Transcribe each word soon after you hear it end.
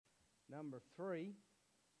number 3.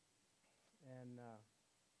 And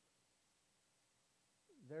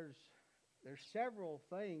there's several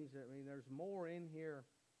things. I mean, there's more in here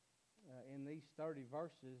in these 30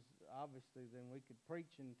 verses, obviously, than we could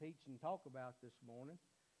preach and teach and talk about this morning.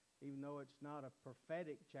 Even though it's not a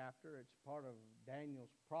prophetic chapter, it's part of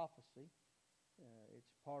Daniel's prophecy.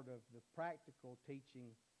 It's part of the practical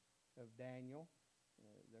teaching of Daniel.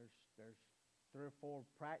 There's 3 or 4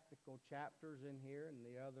 practical chapters in here, and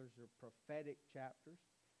the others are prophetic chapters.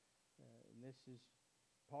 And this is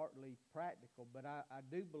partly practical, but I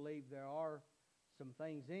do believe there are some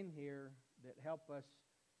things in here that help us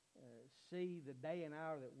see the day and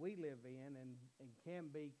hour that we live in and can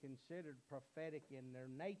be considered prophetic in their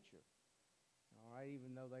nature. All right,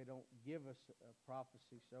 even though they don't give us a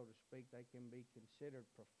prophecy, so to speak, they can be considered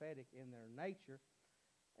prophetic in their nature.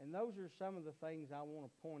 And those are some of the things I want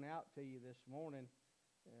to point out to you this morning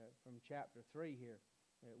from chapter 3 here.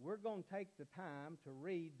 We're going to take the time to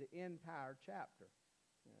read the entire chapter.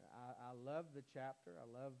 I love the chapter. I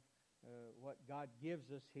love what God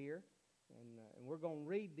gives us here. And we're going to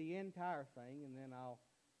read the entire thing, and then I'll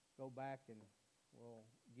go back and we'll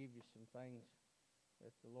give you some things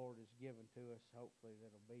that the Lord has given to us. Hopefully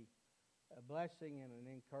that'll be a blessing and an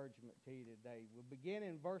encouragement to you today. We'll begin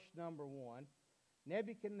in verse number 1.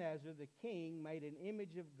 Nebuchadnezzar the king made an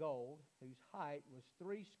image of gold, whose height was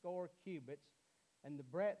 80 cubits, and the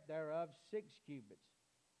breadth thereof 6 cubits.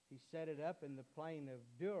 He set it up in the plain of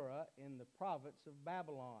Dura in the province of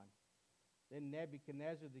Babylon. Then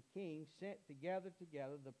Nebuchadnezzar the king sent together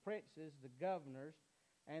the princes, the governors,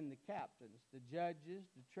 and the captains, the judges,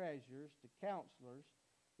 the treasurers, the counselors,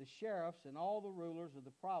 the sheriffs, and all the rulers of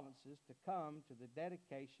the provinces to come to the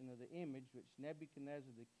dedication of the image which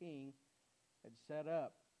Nebuchadnezzar the king had set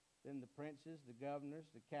up. Then the princes, the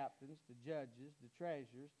governors, the captains, the judges, the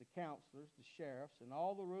treasurers, the counselors, the sheriffs, and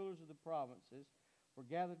all the rulers of the provinces were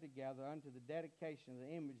gathered together unto the dedication of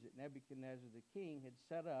the image that Nebuchadnezzar the king had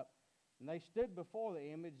set up. And they stood before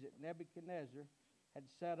the image that Nebuchadnezzar had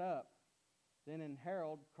set up. Then an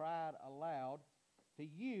herald cried aloud, To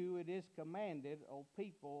you it is commanded, O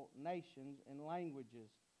people, nations, and languages,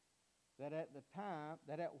 that at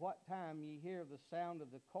what time ye hear the sound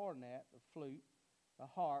of the cornet, the flute, the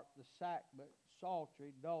harp, the sackbut,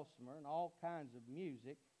 psaltery, dulcimer, and all kinds of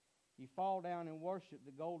music, ye fall down and worship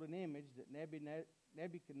the golden image that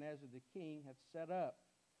Nebuchadnezzar the king hath set up.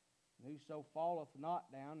 And whoso falleth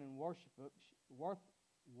not down and worshipeth,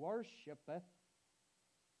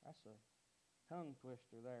 that's a tongue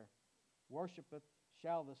twister there, worshipeth,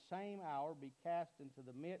 shall the same hour be cast into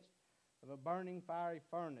the midst of a burning fiery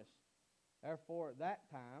furnace. Therefore at that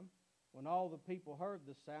time, when all the people heard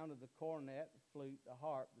the sound of the cornet, the flute, the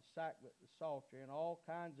harp, the sackbut, the psaltery, and all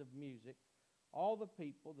kinds of music, all the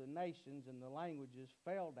people, the nations, and the languages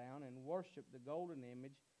fell down and worshipped the golden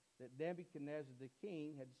image that Nebuchadnezzar the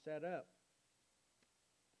king had set up.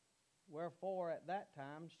 Wherefore at that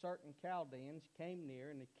time certain Chaldeans came near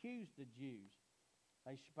and accused the Jews.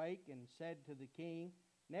 They spake and said to the king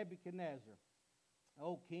Nebuchadnezzar,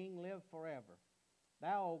 O king, live forever.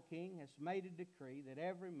 Thou, O king, hast made a decree that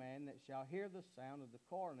every man that shall hear the sound of the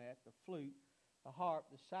cornet, the flute, the harp,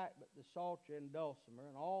 the sackbut, the psaltery, and dulcimer,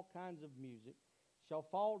 and all kinds of music, shall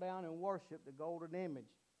fall down and worship the golden image.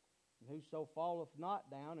 And whoso falleth not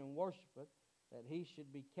down and worshipeth, that he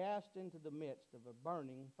should be cast into the midst of a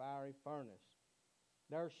burning fiery furnace.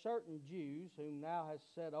 There are certain Jews whom thou hast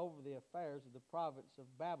set over the affairs of the province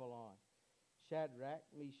of Babylon, Shadrach,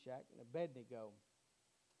 Meshach, and Abednego.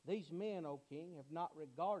 These men, O king, have not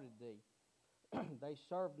regarded thee. They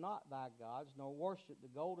serve not thy gods, nor worship the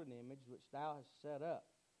golden image which thou hast set up.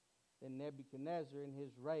 Then Nebuchadnezzar, in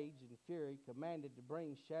his rage and fury, commanded to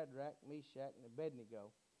bring Shadrach, Meshach, and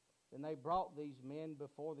Abednego. Then they brought these men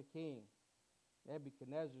before the king.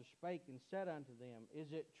 Nebuchadnezzar spake and said unto them,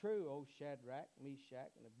 Is it true, O Shadrach, Meshach,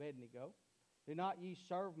 and Abednego? Do not ye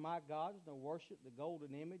serve my gods, nor worship the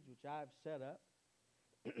golden image which I have set up?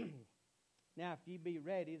 Now if ye be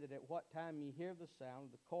ready, that at what time ye hear the sound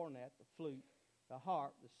of the cornet, the flute, the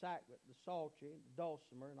harp, the sackbut, the psaltery, the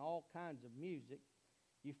dulcimer, and all kinds of music,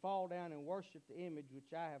 ye fall down and worship the image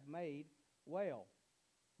which I have made, well.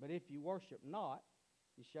 But if ye worship not,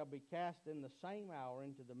 ye shall be cast in the same hour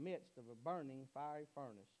into the midst of a burning fiery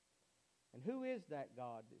furnace. And who is that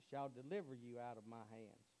God that shall deliver you out of my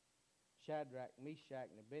hands? Shadrach,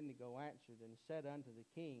 Meshach, and Abednego answered and said unto the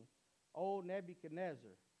king, O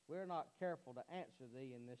Nebuchadnezzar, we are not careful to answer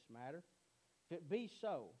thee in this matter. If it be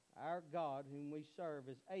so, our God whom we serve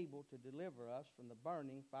is able to deliver us from the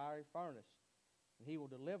burning fiery furnace, and he will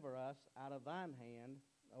deliver us out of thine hand,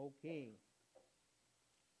 O king.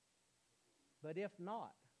 But if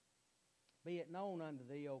not, Be it known unto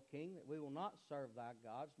thee, O king, that we will not serve thy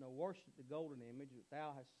gods, nor worship the golden image that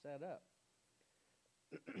thou hast set up.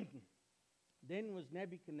 Then was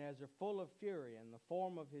Nebuchadnezzar full of fury, and the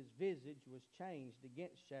form of his visage was changed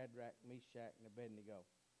against Shadrach, Meshach, and Abednego.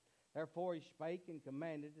 Therefore he spake and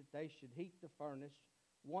commanded that they should heat the furnace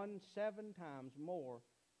 7 times more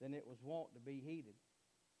than it was wont to be heated.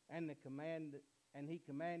 And he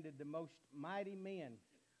commanded the most mighty men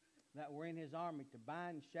that were in his army to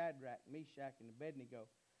bind Shadrach, Meshach, and Abednego,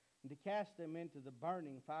 and to cast them into the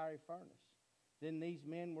burning fiery furnace. Then these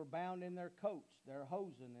men were bound in their coats, their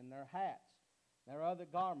hosen, and their hats, their other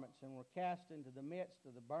garments, and were cast into the midst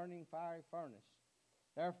of the burning fiery furnace.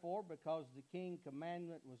 Therefore, because the king's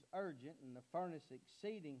commandment was urgent, and the furnace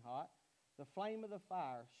exceeding hot, the flame of the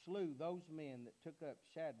fire slew those men that took up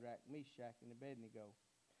Shadrach, Meshach, and Abednego.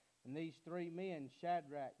 And these 3 men,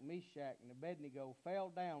 Shadrach, Meshach, and Abednego,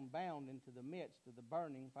 fell down bound into the midst of the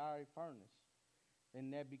burning fiery furnace. Then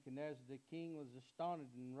Nebuchadnezzar the king was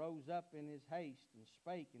astonished, and rose up in his haste, and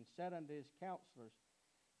spake, and said unto his counselors,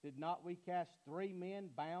 Did not we cast 3 men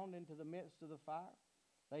bound into the midst of the fire?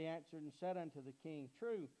 They answered and said unto the king,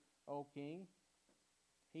 True, O king.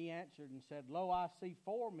 He answered and said, Lo, I see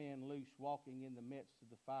 4 men loose walking in the midst of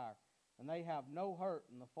the fire, and they have no hurt,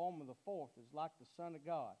 and the form of the 4th is like the Son of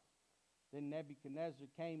God. Then Nebuchadnezzar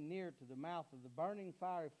came near to the mouth of the burning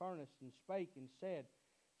fiery furnace, and spake and said,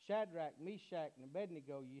 Shadrach, Meshach, and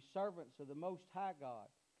Abednego, ye servants of the Most High God,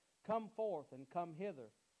 come forth and come hither.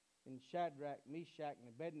 And Shadrach, Meshach, and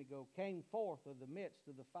Abednego came forth of the midst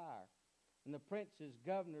of the fire. And the princes,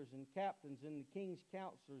 governors, and captains, and the king's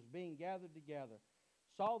counselors, being gathered together,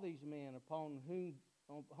 saw these men upon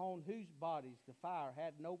whose bodies the fire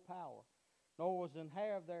had no power, nor was an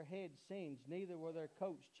hair of their head singed, neither were their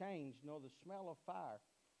coats changed, nor the smell of fire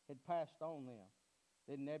had passed on them.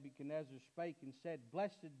 Then Nebuchadnezzar spake and said,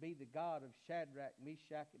 Blessed be the God of Shadrach,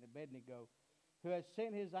 Meshach, and Abednego, who has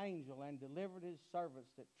sent his angel and delivered his servants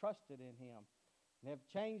that trusted in him, and have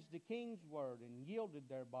changed the king's word and yielded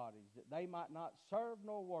their bodies, that they might not serve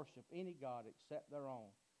nor worship any god except their own.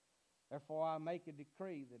 Therefore I make a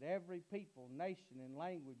decree that every people, nation, and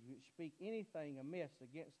language which speak anything amiss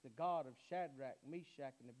against the God of Shadrach,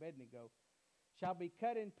 Meshach, and Abednego shall be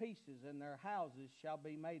cut in pieces, and their houses shall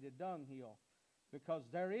be made a dunghill, because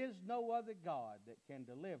there is no other God that can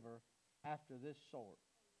deliver after this sort.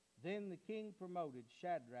 Then the king promoted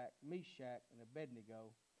Shadrach, Meshach, and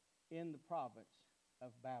Abednego in the province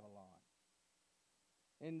of Babylon.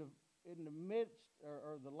 In the midst,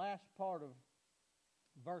 or the last part of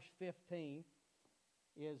verse 15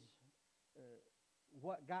 is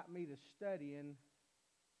what got me to studying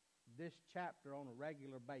this chapter on a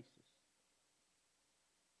regular basis.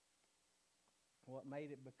 What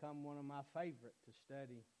made it become one of my favorite to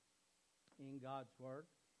study in God's Word.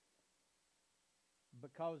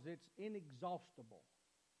 Because it's inexhaustible.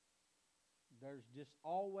 There's just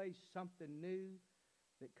always something new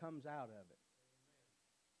that comes out of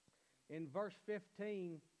it. In verse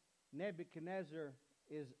 15, Nebuchadnezzar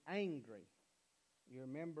is angry. You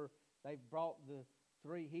remember they've brought the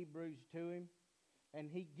 3 Hebrews to him, and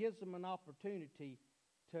he gives them an opportunity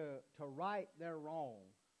to right their wrong.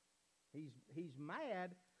 He's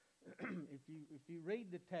mad. If you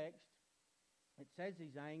read the text, it says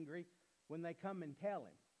he's angry when they come and tell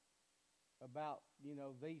him about,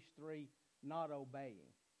 these 3 not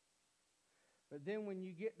obeying. But then when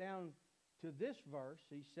you get down to this verse,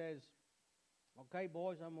 he says, okay,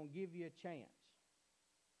 boys, I'm going to give you a chance.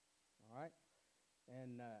 All right?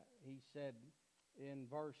 And he said in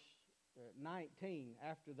verse 19,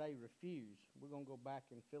 after they refuse, we're going to go back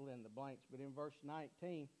and fill in the blanks, but in verse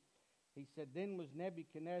 19, he said, Then was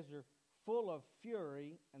Nebuchadnezzar full of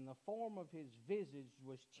fury, and the form of his visage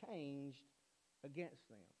was changed against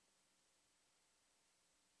them.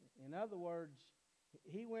 In other words,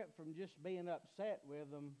 he went from just being upset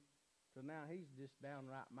with them to now he's just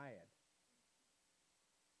downright mad.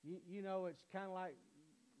 It's kind of like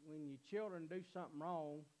when your children do something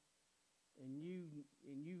wrong, and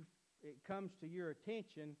it comes to your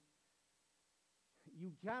attention,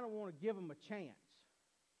 you kind of want to give them a chance,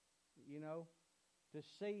 to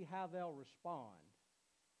see how they'll respond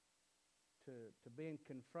to being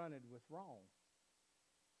confronted with wrong.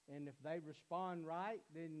 And if they respond right,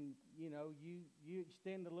 then, you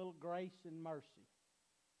extend a little grace and mercy.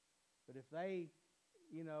 But if they,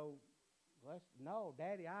 no,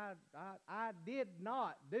 Daddy, I did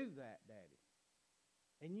not do that, Daddy.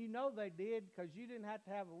 And they did because you didn't have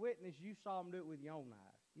to have a witness. You saw them do it with your own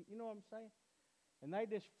eyes. You know what I'm saying? And they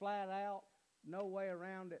just flat out, no way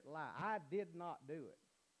around it, lie. I did not do it.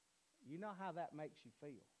 You know how that makes you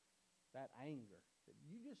feel, that anger said,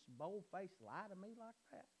 you just bold-faced lie to me like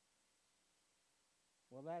that?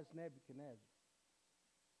 Well, that's Nebuchadnezzar.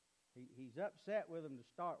 He's upset with them to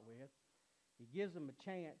start with. He gives them a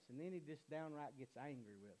chance, and then he just downright gets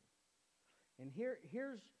angry with them. And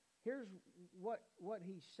here's what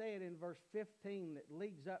he said in verse 15 that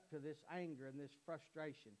leads up to this anger and this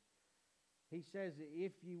frustration. He says,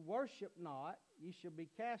 if you worship not, you shall be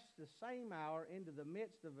cast the same hour into the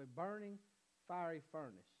midst of a burning fiery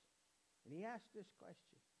furnace. And he asked this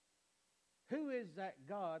question: who is that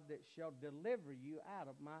God that shall deliver you out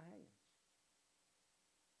of my hands?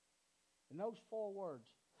 And those 4 words,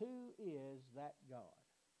 who is that God?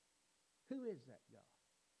 Who is that God?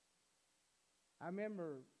 I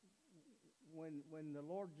remember when the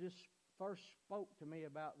Lord just first spoke to me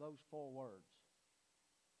about those 4 words.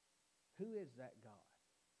 Who is that God?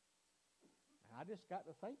 And I just got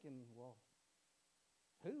to thinking, well,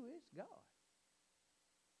 who is God?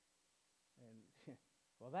 And,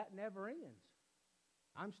 well, that never ends.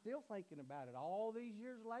 I'm still thinking about it all these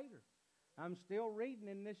years later. I'm still reading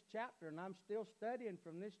in this chapter, and I'm still studying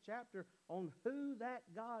from this chapter on who that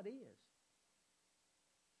God is.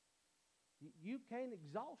 You can't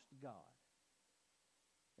exhaust God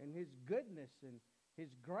and His goodness and His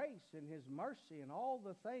grace and His mercy and all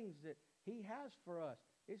the things that He has for us.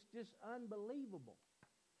 It's just unbelievable.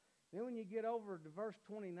 Then when you get over to verse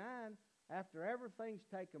 29, after everything's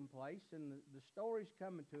taken place and the story's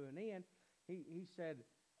coming to an end, he said,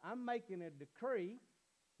 I'm making a decree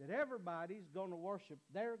that everybody's going to worship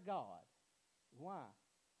their God. Why?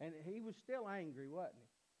 And he was still angry, wasn't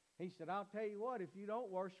he? He said, I'll tell you what, if you don't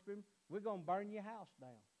worship Him, we're going to burn your house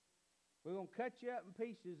down. We're going to cut you up in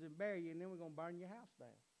pieces and bury you, and then we're going to burn your house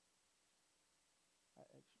down.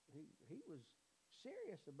 He was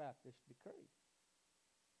serious about this decree.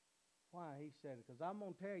 Why? He said, because I'm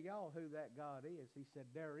going to tell y'all who that God is. He said,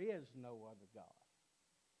 there is no other God.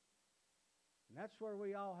 And that's where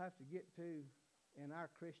we all have to get to in our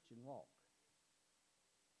Christian walk.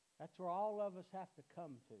 That's where all of us have to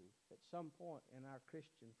come to at some point in our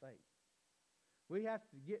Christian faith. We have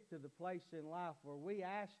to get to the place in life where we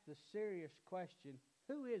ask the serious question,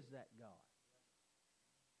 who is that God?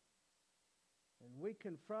 And we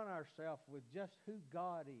confront ourselves with just who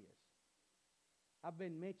God is. I've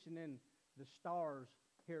been mentioning the stars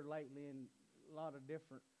here lately in a lot of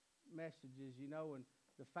different messages, you know, and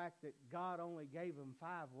the fact that God only gave them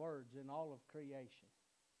 5 words in all of creation.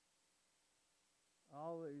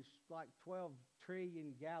 All these like 12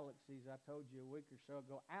 trillion galaxies I told you a week or so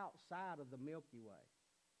ago outside of the Milky Way.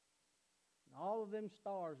 And all of them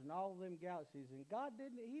stars and all of them galaxies. And God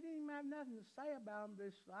didn't even have nothing to say about them.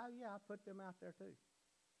 Just, I put them out there too.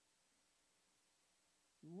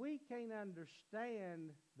 We can't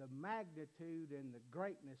understand the magnitude and the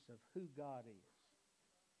greatness of who God is.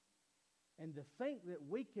 And to think that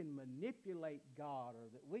we can manipulate God, or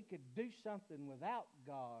that we could do something without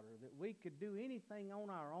God, or that we could do anything on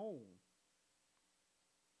our own,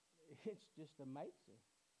 it's just amazing.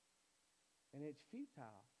 And it's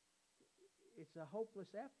futile. It's a hopeless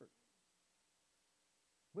effort.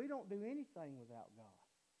 We don't do anything without God.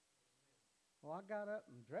 Well, I got up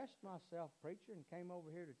and dressed myself, preacher, and came over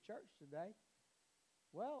here to church today.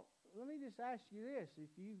 Well, let me just ask you this. If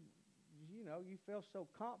you feel so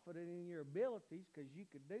confident in your abilities because you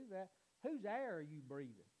could do that, whose air are you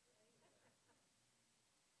breathing?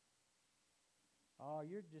 Oh,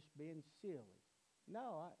 you're just being silly.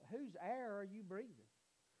 No, whose air are you breathing?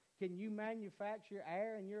 Can you manufacture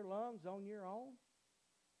air in your lungs on your own?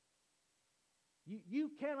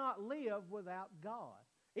 You cannot live without God.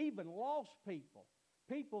 Even lost people,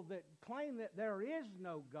 people that claim that there is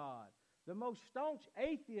no God, the most staunch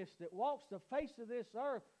atheist that walks the face of this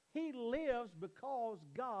earth, he lives because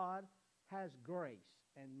God has grace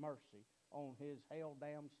and mercy on his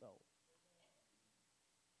hell-damned soul.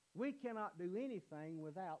 We cannot do anything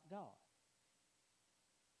without God.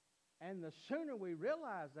 And the sooner we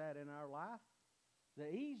realize that in our life, the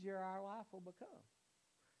easier our life will become.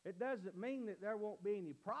 It doesn't mean that there won't be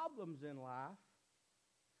any problems in life.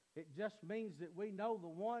 It just means that we know the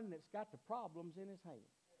one that's got the problems in his hand.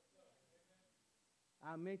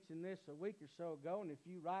 I mentioned this a week or so ago, and if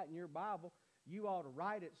you write in your Bible, you ought to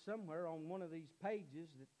write it somewhere on one of these pages.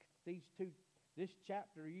 This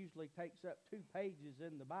chapter usually takes up 2 pages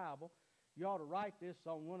in the Bible. You ought to write this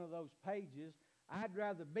on one of those pages. I'd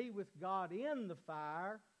rather be with God in the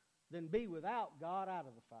fire than be without God out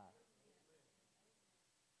of the fire.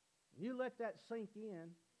 You let that sink in,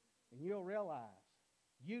 and you'll realize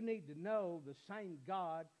you need to know the same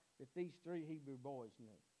God that these 3 Hebrew boys knew.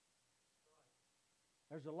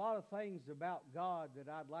 There's a lot of things about God that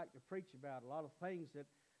I'd like to preach about, a lot of things that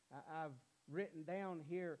I've written down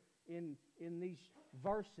here in these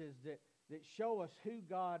verses that show us who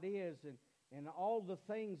God is and all the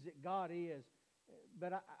things that God is.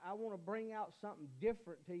 But I want to bring out something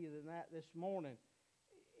different to you than that this morning.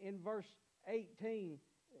 In verse 18,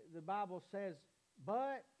 the Bible says,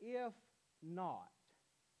 but if not.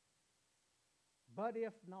 But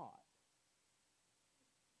if not.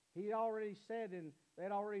 They'd already said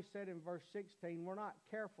in verse 16, we're not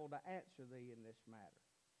careful to answer thee in this matter.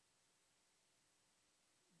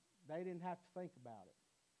 They didn't have to think about it.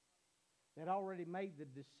 They'd already made the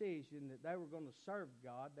decision that they were going to serve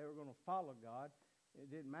God, they were going to follow God. It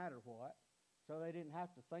didn't matter what. So they didn't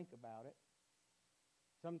have to think about it.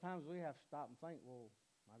 Sometimes we have to stop and think, well,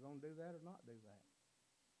 am I going to do that or not do that?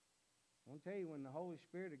 I want to tell you, when the Holy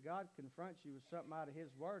Spirit of God confronts you with something out of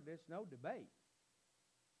His Word, there's no debate.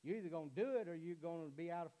 You're either going to do it or you're going to be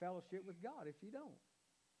out of fellowship with God if you don't.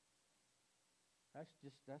 That's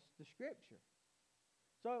the Scripture.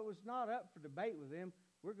 So it was not up for debate with them.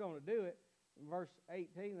 We're going to do it. In verse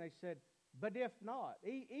 18, they said, but if not,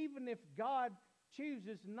 even if God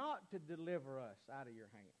chooses not to deliver us out of your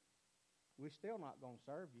hand, we're still not going to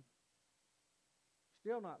serve you.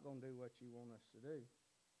 Still not going to do what you want us to do.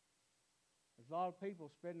 There's a lot of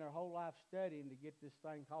people spend their whole life studying to get this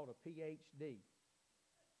thing called a PhD.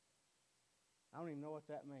 I don't even know what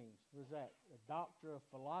that means. What is that? A Doctor of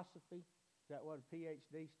Philosophy? Is that what a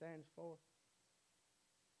PhD stands for?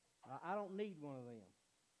 I don't need one of them.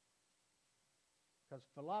 Because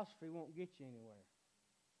philosophy won't get you anywhere.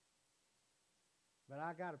 But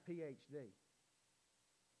I got a PhD.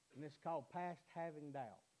 And it's called Past Having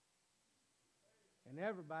Doubt. And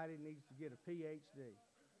everybody needs to get a PhD.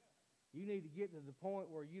 You need to get to the point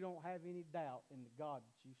where you don't have any doubt in the God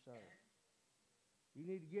that you serve. You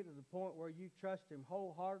need to get to the point where you trust Him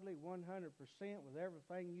wholeheartedly, 100% with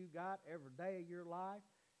everything you got every day of your life,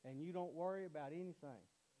 and you don't worry about anything.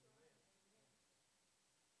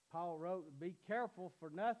 Paul wrote, be careful for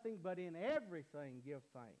nothing, but in everything give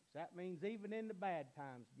thanks. That means even in the bad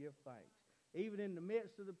times, give thanks. Even in the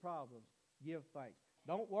midst of the problems, give thanks.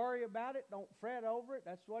 Don't worry about it. Don't fret over it.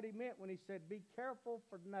 That's what he meant when he said, be careful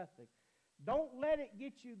for nothing. Don't let it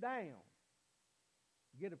get you down.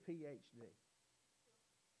 Get a PhD.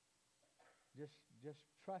 Just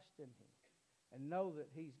trust in Him and know that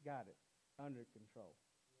He's got it under control.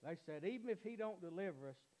 They said, even if He don't deliver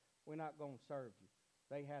us, we're not going to serve you.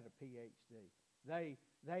 They had a PhD.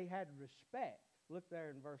 They had respect. Look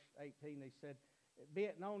there in verse 18. They said, be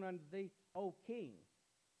it known unto thee, O King.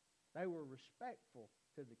 They were respectful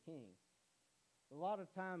to the king. A lot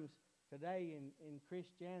of times today in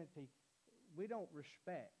Christianity, we don't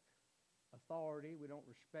respect authority. We don't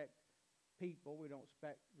respect people. We don't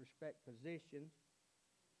respect positions.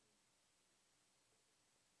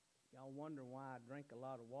 Y'all wonder why I drink a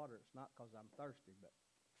lot of water. It's not because I'm thirsty, but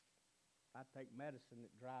I take medicine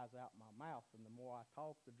that dries out my mouth, and the more I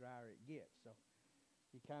talk, the drier it gets. So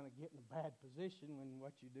you kind of get in a bad position when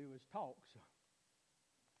what you do is talk. So,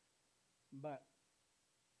 but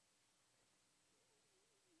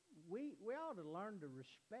we ought to learn to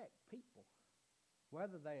respect people,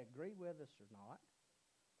 whether they agree with us or not,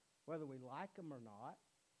 whether we like them or not.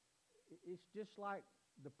 It's just like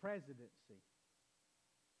the presidency.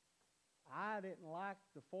 I didn't like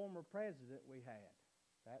the former president we had.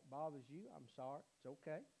 That bothers you, I'm sorry. It's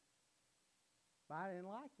okay. But I didn't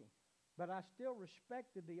like him. But I still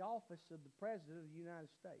respected the office of the President of the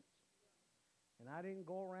United States. And I didn't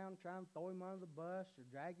go around trying to throw him under the bus or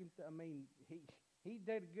drag him to, he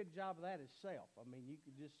did a good job of that himself. You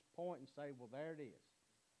could just point and say, well, there it is.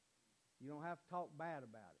 You don't have to talk bad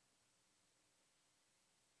about it.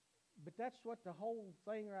 But that's what the whole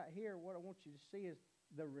thing right here, what I want you to see is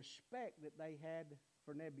the respect that they had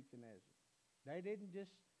for Nebuchadnezzar. They didn't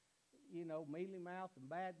just, mealy mouth and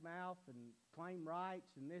bad mouth and claim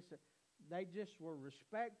rights and this. They just were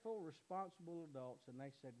respectful, responsible adults, and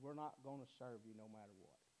they said, we're not going to serve you no matter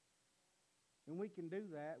what. And we can do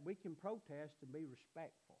that. We can protest and be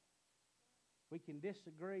respectful. We can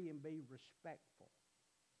disagree and be respectful.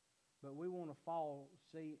 But we want to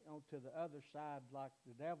onto the other side like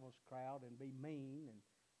the devil's crowd and be mean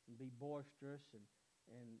and be boisterous and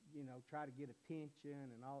try to get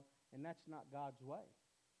attention and all. And that's not God's way.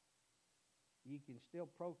 You can still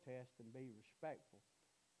protest and be respectful.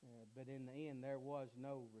 But in the end, there was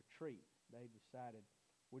no retreat. They decided,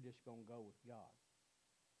 we're just going to go with God.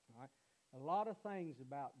 All right? A lot of things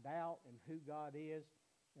about doubt and who God is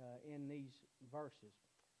in these verses.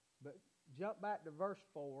 But jump back to verse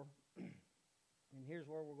 4, and here's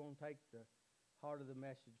where we're going to take the heart of the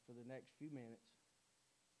message for the next few minutes.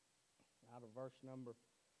 Out of verse number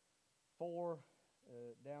 4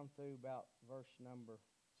 down through about verse number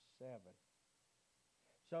 7.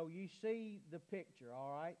 So you see the picture,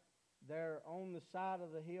 all right? There on the side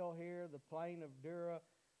of the hill here, the plain of Dura,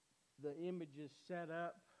 the image is set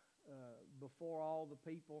up before all the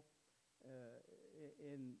people.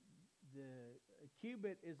 And the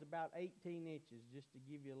cubit is about 18 inches, just to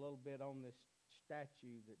give you a little bit on this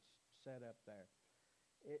statue that's set up there.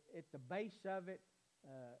 At the base of it,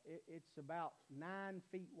 it's about 9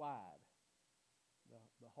 feet wide.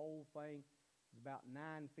 The whole thing is about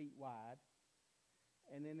 9 feet wide.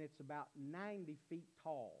 And then it's about 90 feet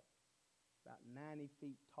tall. About 90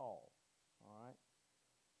 feet tall. All right?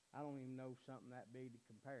 I don't even know something that big to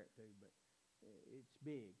compare it to, but it's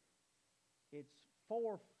big. It's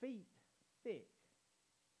 4 feet thick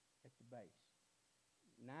at the base.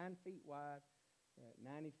 9 feet wide,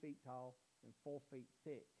 90 feet tall, and 4 feet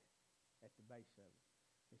thick at the base of it.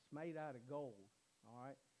 It's made out of gold. All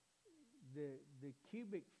right? The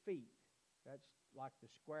cubic feet, that's like the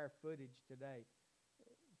square footage today,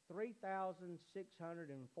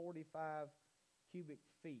 3,645 cubic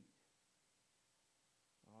feet.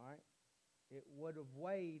 All right? It would have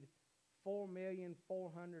weighed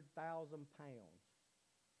 4,400,000 pounds.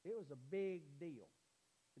 It was a big deal.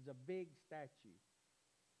 It's a big statue.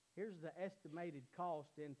 Here's the estimated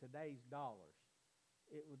cost in today's dollars.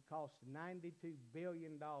 It would cost $92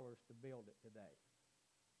 billion to build it today.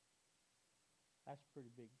 That's a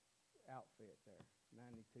pretty big outfit there,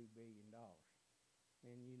 $92 billion.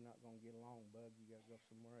 And you're not going to get along, bud. You got to go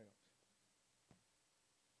somewhere else.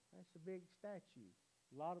 That's a big statue.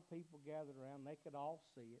 A lot of people gathered around. They could all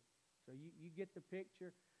see it. So you get the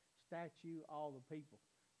picture, statue, all the people.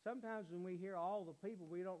 Sometimes when we hear all the people,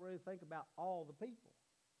 we don't really think about all the people.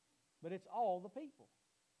 But it's all the people.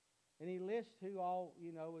 And he lists who all,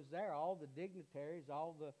 is there. All the dignitaries,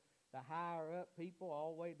 all the higher up people,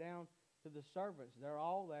 all the way down to the servants. They're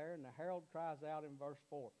all there. And the herald cries out in verse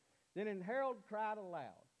 4. Then an herald cried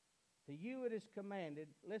aloud, to you it is commanded,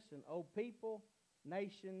 listen, O people,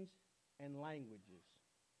 nations, and languages.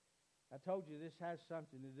 I told you this has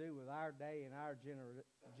something to do with our day and our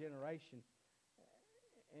generation.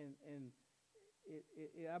 And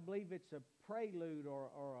I believe it's a prelude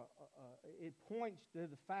or it points to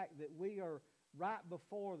the fact that we are right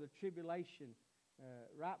before the tribulation,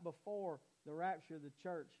 right before the rapture of the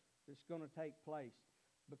church that's going to take place.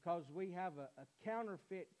 Because we have a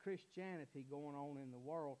counterfeit Christianity going on in the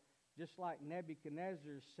world, just like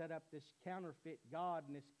Nebuchadnezzar set up this counterfeit God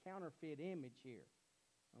and this counterfeit image here.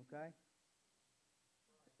 Okay?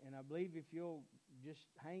 And I believe if you'll just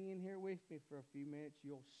hang in here with me for a few minutes,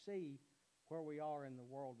 you'll see where we are in the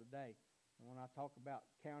world today. And when I talk about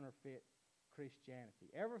counterfeit Christianity,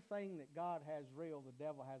 everything that God has real, the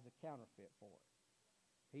devil has a counterfeit for it.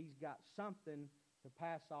 He's got something to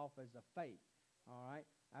pass off as a fake. All right?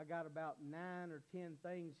 I got about 9 or 10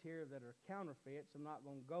 things here that are counterfeits. I'm not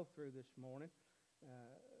going to go through this morning.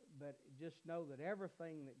 But just know that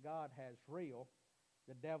everything that God has real,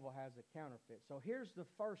 the devil has a counterfeit. So here's the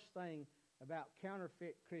first thing about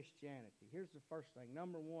counterfeit Christianity. Here's the first thing.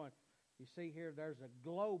 Number one, you see here there's a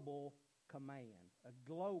global command. A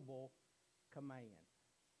global command.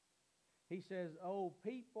 He says, oh,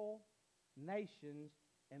 people, nations,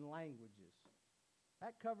 and languages.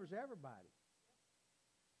 That covers everybody.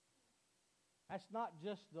 That's not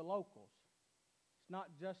just the locals. It's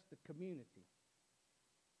not just the community.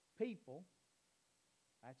 People,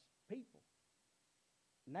 that's people.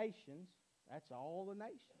 Nations, that's all the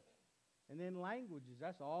nations. And then languages,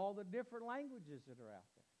 that's all the different languages that are out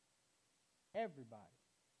there. Everybody.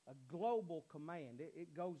 A global command.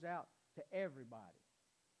 It goes out to everybody.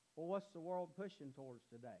 Well, what's the world pushing towards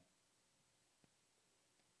today?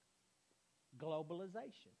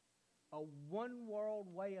 Globalization. A one world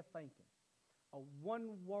way of thinking. A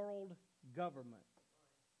one world government.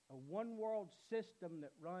 A one world system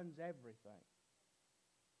that runs everything.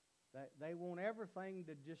 They want everything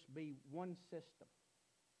to just be one system.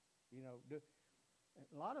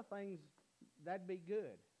 A lot of things, that'd be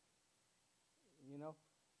good.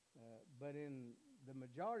 But in the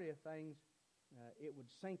majority of things, it would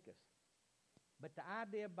sink us. But the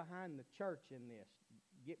idea behind the church in this,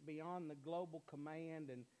 get beyond the global command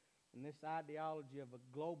and this ideology of a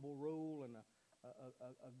global rule and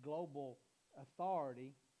a global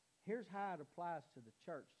authority, here's how it applies to the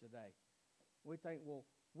church today. We think, well,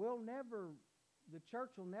 the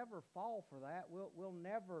church will never fall for that. We'll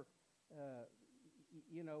never,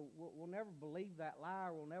 we'll never believe that lie.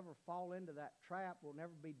 We'll never fall into that trap. We'll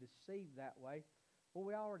never be deceived that way. Well,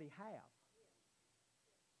 we already have.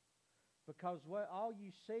 Because all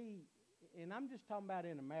you see, and I'm just talking about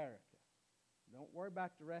in America. Don't worry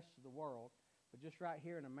about the rest of the world. but just right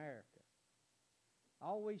here in America.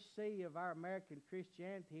 All we see of our American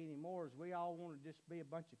Christianity anymore is we all want to just be a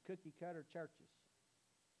bunch of cookie-cutter churches.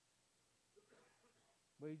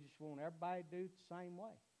 We just want everybody to do it the same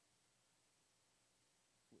way.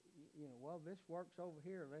 You know, well, this works over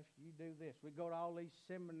here. You do this. We go to all these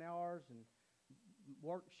seminars and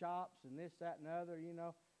workshops and this, that, and the other, you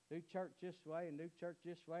know. Do church this way and do church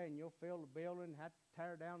this way, and you'll fill the building, have to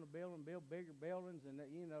tear down the building, build bigger buildings, and,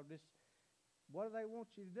 you know, this. What do they want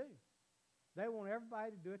you to do? They want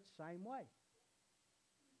everybody to do it the same way.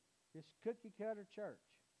 This cookie-cutter church,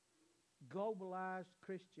 globalized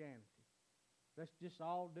Christianity. Let's just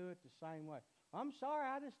all do it the same way. I'm sorry,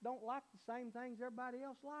 I just don't like the same things everybody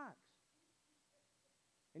else likes.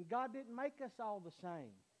 And God didn't make us all the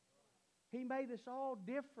same. He made us all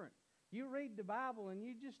different. You read the Bible and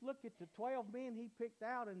you just look at the 12 men He picked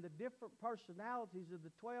out and the different personalities of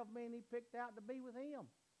the 12 men He picked out to be with Him.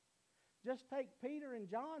 Just take Peter and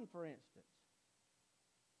John, for instance.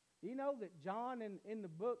 You know that John in the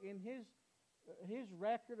book, in his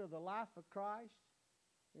record of the life of Christ,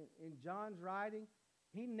 in John's writing,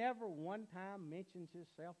 he never one time mentions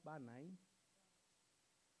himself by name.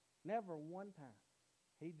 Never one time.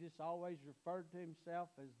 He just always referred to himself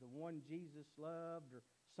as the one Jesus loved or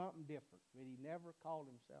something different. But he never called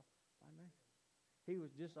himself by name. He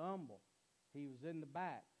was just humble. He was in the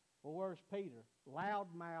back. Well, where's Peter?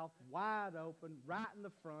 Loudmouth, wide open, right in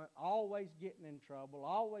the front, always getting in trouble,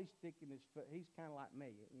 always sticking his foot. He's kind of like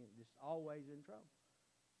me, you know, just always in trouble.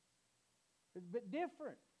 But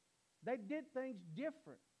different. They did things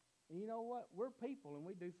different. And you know what? We're people and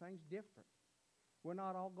we do things different. We're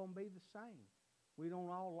not all going to be the same. We don't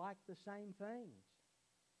all like the same things.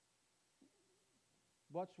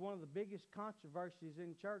 What's one of the biggest controversies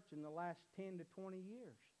in church in the last 10 to 20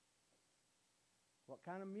 years? What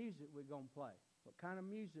kind of music we're going to play? What kind of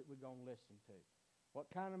music we're going to listen to? What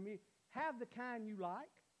kind of music? Have the kind you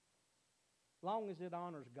like, long as it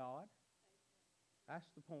honors God. That's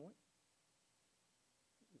the point.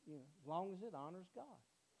 You know, as long as it honors God.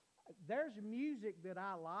 There's music that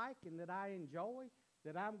I like and that I enjoy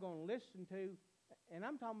that I'm going to listen to, and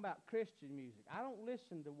I'm talking about Christian music. I don't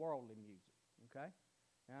listen to worldly music, okay?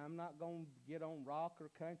 Now, I'm not going to get on rock or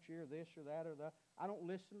country or this or that or that. I don't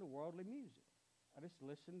listen to worldly music. I just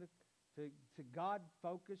listen to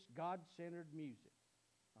God-focused, God-centered music,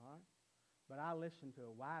 all right? But I listen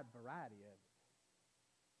to a wide variety of it,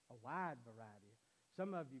 a wide variety.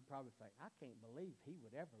 Some of you probably think, I can't believe he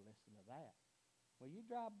would ever listen to that. Well, you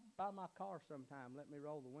drive by my car sometime, let me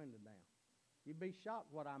roll the window down. You'd be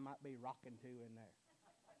shocked what I might be rocking to in there.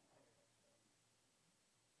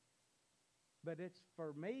 But it's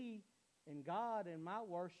for me and God and my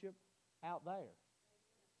worship out there.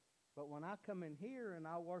 But when I come in here and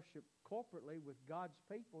I worship corporately with God's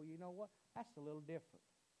people, you know what? That's a little different.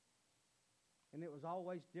 And it was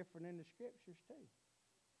always different in the Scriptures too.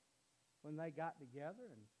 When they got together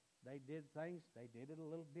and they did things, they did it a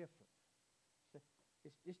little different. So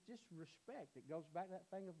it's just respect. It goes back to that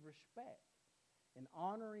thing of respect. And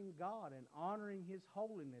honoring God and honoring His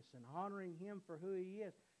holiness and honoring Him for who He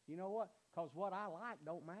is. You know what? Because what I like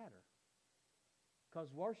don't matter. Because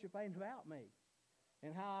worship ain't about me.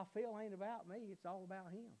 And how I feel ain't about me. It's all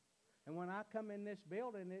about Him. And when I come in this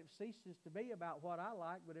building, it ceases to be about what I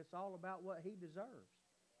like, but it's all about what He deserves.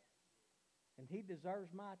 And He deserves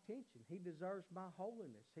my attention. He deserves my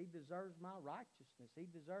holiness. He deserves my righteousness. He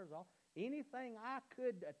deserves all. Anything I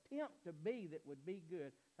could attempt to be that would be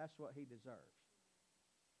good, that's what He deserves.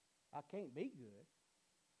 I can't be good,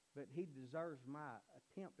 but He deserves my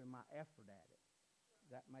attempt and my effort at it.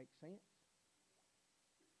 Does that make sense?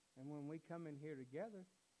 And when we come in here together,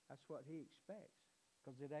 that's what He expects,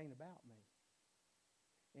 because it ain't about me.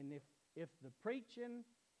 And if the preaching,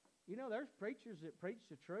 you know, there's preachers that preach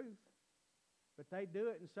the truth, but they do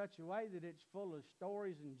it in such a way that it's full of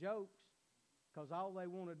stories and jokes, because all they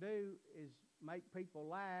want to do is make people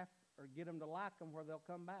laugh or get them to like them where they'll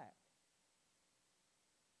come back.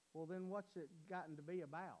 Well, then what's it gotten to be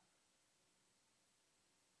about?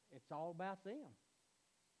 It's all about them.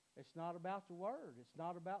 It's not about the Word. It's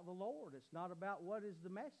not about the Lord. It's not about what is the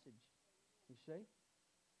message. You see?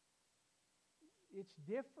 It's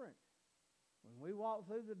different. When we walk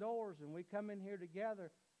through the doors and we come in here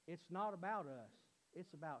together, it's not about us.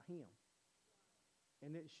 It's about Him.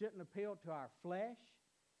 And it shouldn't appeal to our flesh.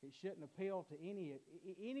 It shouldn't appeal to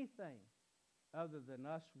anything other than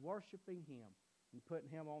us worshiping Him and putting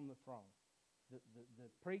Him on the throne. The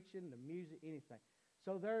preaching, the music, anything.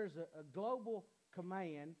 So there's a global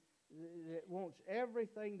command that wants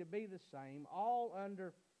everything to be the same, all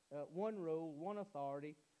under one rule, one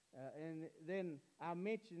authority. And then I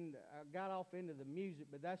got off into the music,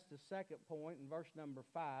 but that's the second point in verse number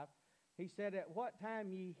 5. He said, at what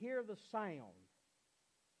time ye hear the sound.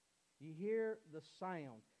 You hear the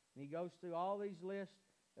sound. And he goes through all these lists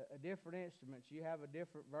of different instruments. You have a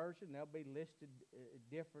different version. They'll be listed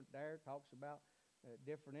different there. It talks about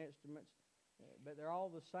different instruments. But they're all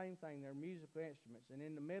the same thing. They're musical instruments. And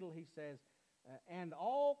in the middle he says, and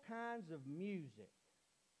all kinds of music.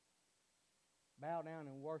 Bow down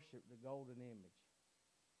and worship the golden image.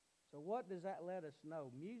 So what does that let us know?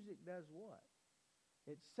 Music does what?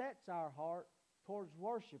 It sets our heart towards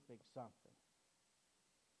worshiping something.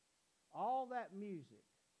 All that music,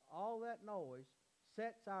 all that noise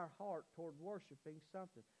sets our heart toward worshiping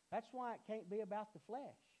something. That's why it can't be about the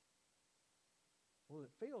flesh. Well,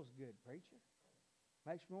 it feels good, preacher.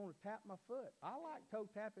 Makes me want to tap my foot. I like toe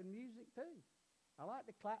tapping music too. I like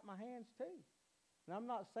to clap my hands too. And I'm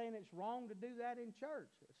not saying it's wrong to do that in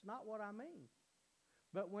church. It's not what I mean.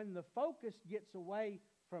 But when the focus gets away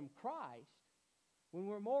from Christ, when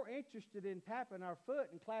we're more interested in tapping our foot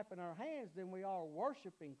and clapping our hands than we are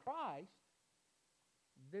worshiping Christ,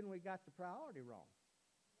 then we got the priority wrong.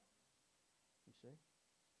 You see?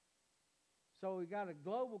 So we got a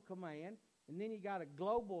global command, and then you got a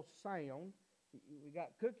global sound. We got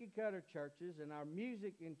cookie cutter churches, and our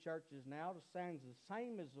music in churches now sounds the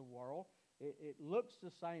same as the world. It looks the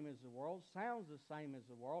same as the world, sounds the same as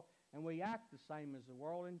the world, and we act the same as the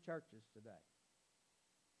world in churches today.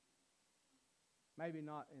 Maybe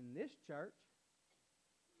not in this church,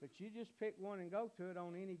 but you just pick one and go to it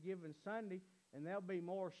on any given Sunday, and there'll be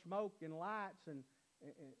more smoke and lights, and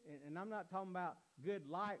I'm not talking about good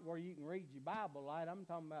light where you can read your Bible light. I'm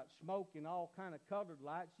talking about smoke and all kind of colored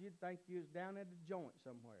lights. You'd think you was down at a joint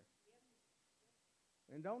somewhere.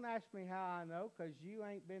 And don't ask me how I know, because you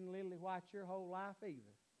ain't been Lily White your whole life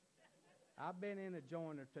either. I've been in a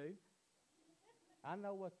joint or two. I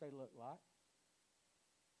know what they look like.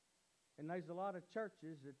 And there's a lot of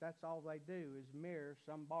churches that's all they do is mirror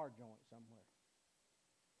some bar joint somewhere,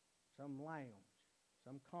 some lounge,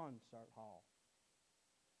 some concert hall.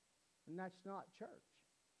 And that's not church.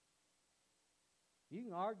 You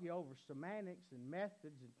can argue over semantics and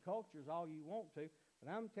methods and cultures all you want to,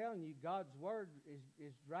 but I'm telling you, God's Word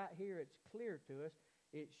is right here. It's clear to us.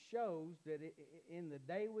 It shows that in the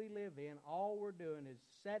day we live in, all we're doing is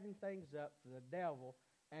setting things up for the devil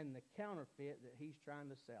and the counterfeit that he's trying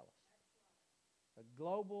to sell us. A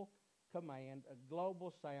global command, a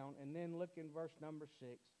global sound, and then look in verse number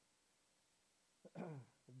 6. A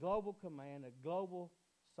global command, a global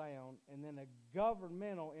sound, and then a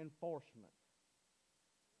governmental enforcement.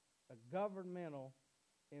 A governmental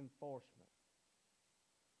enforcement.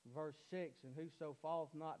 Verse 6, and whoso falleth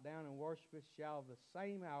not down and worshipeth shall the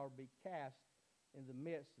same hour be cast in the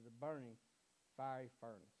midst of the burning fiery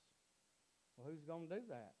furnace. Well, who's going to do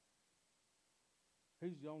that?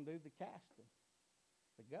 Who's going to do the casting?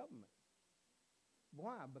 The government.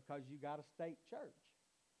 Why? Because you got a state church.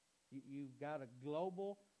 You've got a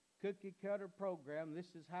global cookie cutter program.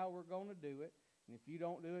 This is how we're going to do it. And if you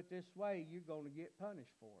don't do it this way, you're going to get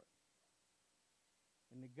punished for it.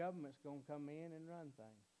 And the government's going to come in and run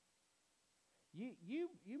things.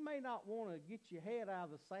 You may not want to get your head out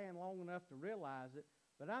of the sand long enough to realize it,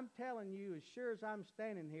 but I'm telling you, as sure as I'm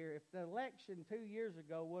standing here, if the election 2 years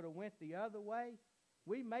ago would have went the other way,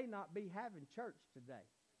 we may not be having church today.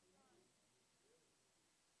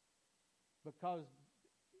 Because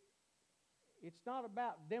it's not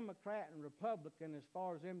about Democrat and Republican as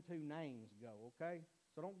far as them two names go, okay?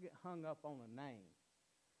 So don't get hung up on a name.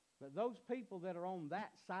 But those people that are on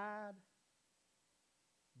that side,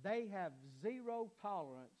 they have zero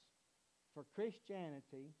tolerance for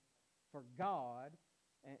Christianity, for God,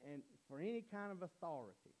 and for any kind of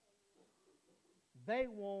authority. They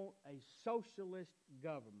want a socialist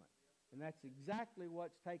government. And that's exactly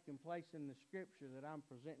what's taking place in the scripture that I'm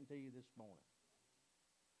presenting to you this morning.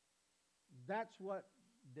 That's what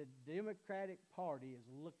the Democratic Party is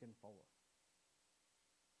looking for.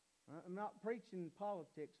 I'm not preaching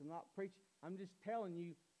politics. I'm just telling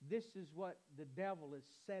you, this is what the devil is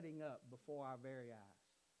setting up before our very eyes.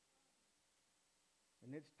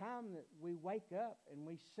 And it's time that we wake up and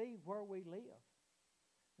we see where we live.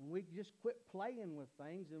 And we just quit playing with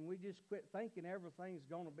things, and we just quit thinking everything's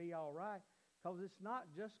going to be all right, because it's not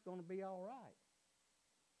just going to be all right.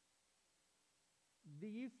 Do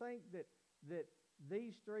you think that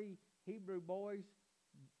these three Hebrew boys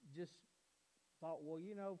just thought, well,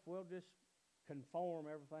 you know, if we'll just conform,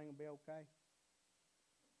 everything will be okay?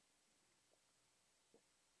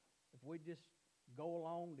 If we just go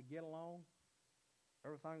along to get along,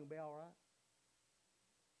 everything will be all right?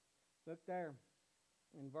 Look there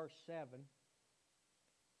in verse 7.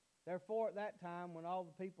 Therefore, at that time, when all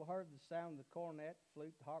the people heard the sound of the cornet,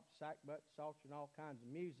 flute, harp, sackbut, psalter, and all kinds of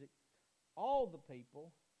music, all the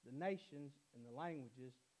people, the nations, and the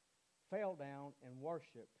languages fell down and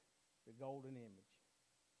worshipped the golden image.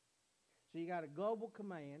 So you got a global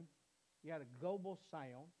command, you got a global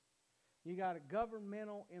sound, you got a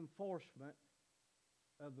governmental enforcement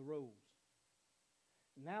of the rules.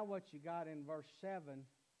 Now what you got in verse 7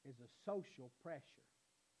 is a social pressure.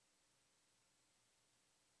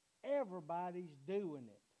 Everybody's doing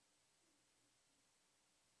it.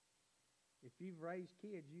 If you've raised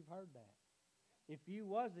kids, you've heard that. If you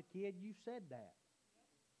was a kid, you said that.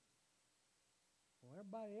 Well,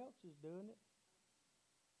 everybody else is doing it.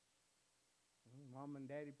 Mom and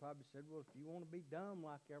Daddy probably said, well, if you want to be dumb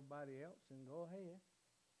like everybody else, then go ahead.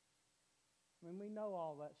 I mean, we know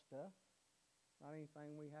all that stuff. Not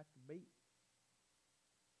anything we have to beat.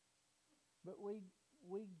 But we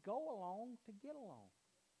go along to get along.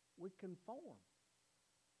 We conform.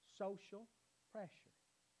 Social pressure.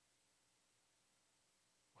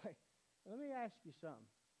 Wait, let me ask you something.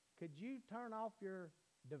 Could you turn off your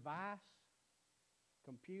device,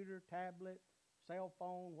 computer, tablet, cell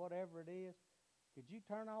phone, whatever it is? Could you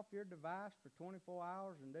turn off your device for 24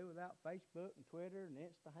 hours and do without Facebook and Twitter and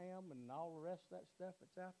Instagram and all the rest of that stuff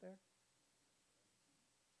that's out there?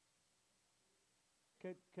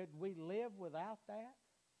 Could we live without that?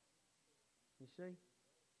 You see?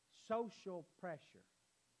 Social pressure.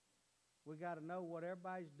 We got to know what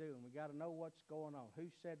everybody's doing. We got to know what's going on. Who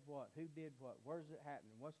said what? Who did what? Where's it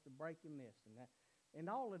happening? What's the breaking this and that? And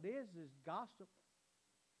all it is gossip.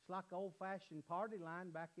 It's like an old-fashioned party line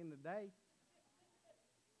back in the day.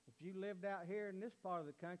 If you lived out here in this part of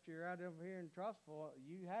the country, right over here in Trussville,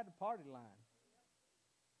 you had a party line.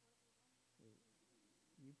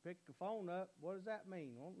 You pick the phone up. What does that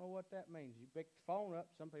mean? I don't know what that means. You pick the phone up.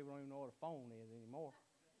 Some people don't even know what a phone is anymore.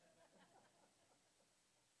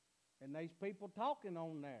 And there's people talking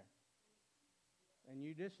on there. And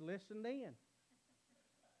you just listened in.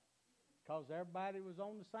 Because everybody was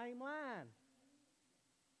on the same line.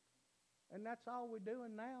 And that's all we're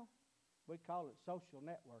doing now. We call it social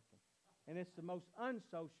networking. And it's the most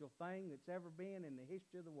unsocial thing that's ever been in the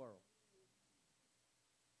history of the world.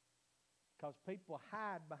 Because people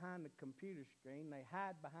hide behind the computer screen, they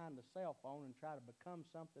hide behind the cell phone and try to become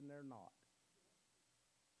something they're not.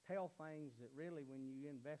 Tell things that really, when you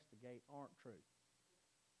investigate, aren't true.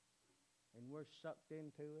 And we're sucked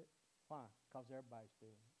into it. Why? Because everybody's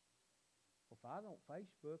doing it. Well, if I don't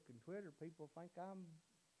Facebook and Twitter, people think I'm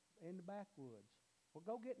in the backwoods. Well,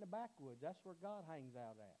 go get in the backwoods. That's where God hangs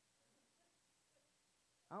out at.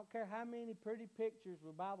 I don't care how many pretty pictures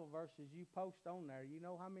with Bible verses you post on there. You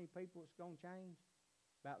know how many people it's going to change?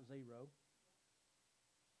 About zero.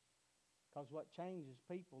 Because what changes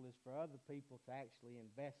people is for other people to actually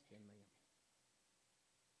invest in them.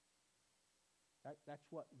 That's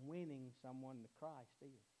what winning someone to Christ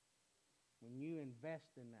is. When you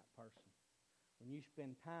invest in that person. When you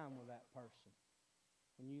spend time with that person.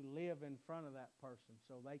 When you live in front of that person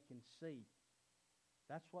so they can see.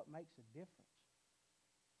 That's what makes a difference.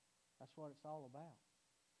 That's what it's all about.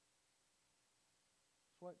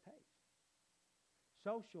 That's what it takes.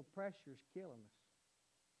 Social pressure is killing us.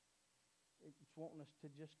 It's wanting us to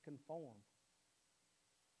just conform.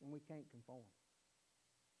 And we can't conform.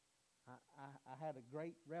 I had a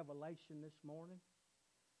great revelation this morning.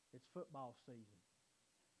 It's football season.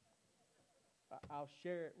 I'll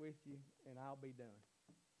share it with you and I'll be done.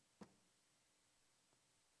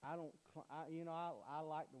 I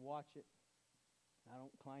like to watch it. I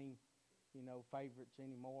don't claim, favorites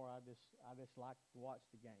anymore. I just like to watch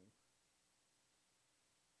the game.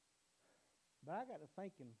 But I got to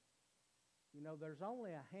thinking, there's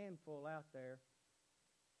only a handful out there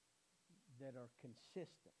that are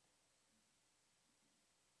consistent.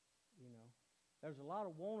 There's a lot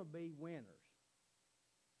of wannabe winners.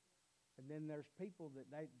 And then there's people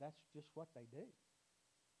that's just what they do.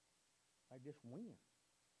 They just win.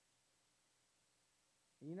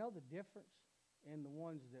 And you know the difference in the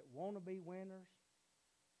ones that want to be winners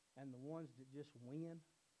and the ones that just win?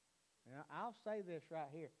 And I'll say this right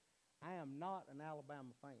here. I am not an Alabama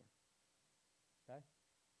fan. Okay?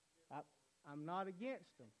 I'm not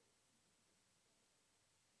against them.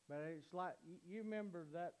 But it's like, you remember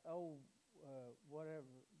that old, whatever,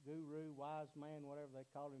 guru, wise man, whatever they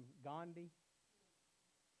called him, Gandhi?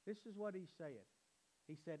 This is what he said.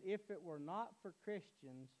 He said, if it were not for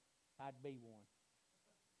Christians, I'd be one.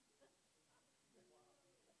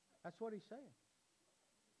 That's what he said.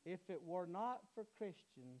 If it were not for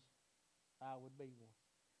Christians, I would be one.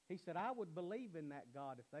 He said, I would believe in that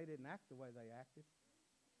God if they didn't act the way they acted.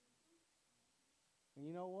 And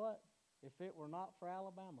you know what? If it were not for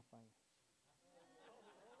Alabama fans.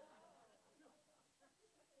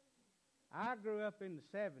 I grew up in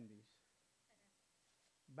the 70s,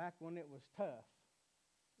 back when it was tough,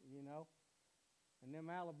 you know. And them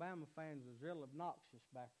Alabama fans was real obnoxious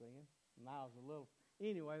back then. And I was a little...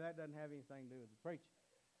 Anyway, that doesn't have anything to do with the preaching.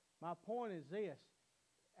 My point is this.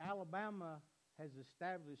 Alabama has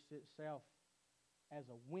established itself as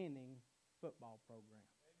a winning football program.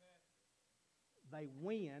 Amen. They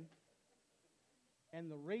win. And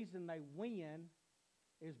the reason they win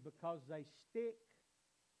is because they stick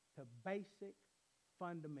to basic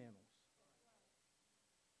fundamentals.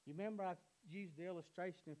 You remember I used the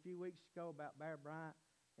illustration a few weeks ago about Bear Bryant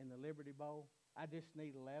in the Liberty Bowl? I just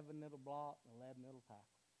need 11 that'll block and 11 that'll tackle.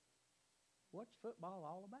 What's football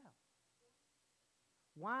all about?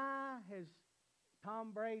 Why has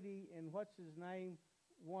Tom Brady and what's his name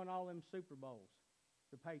won all them Super Bowls?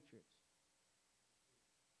 The Patriots.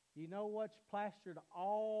 You know what's plastered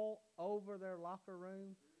all over their locker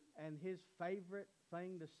room and his favorite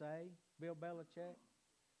thing to say, Bill Belichick?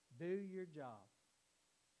 Do your job.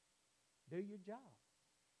 Do your job.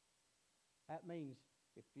 That means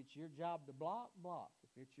if it's your job to block, block.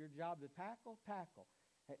 If it's your job to tackle, tackle.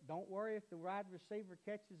 Don't worry if the wide receiver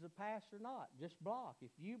catches a pass or not. Just block.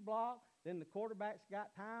 If you block, then the quarterback's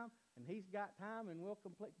got time, and he's got time, and we'll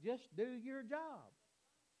complete. Just do your job.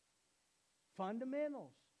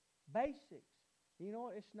 Fundamentals. Basics. You know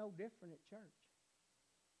what? It's no different at church.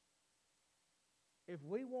 If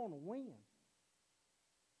we want to win,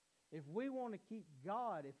 if we want to keep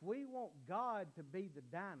God, if we want God to be the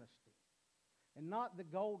dynasty, and not the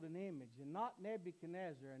golden image, and not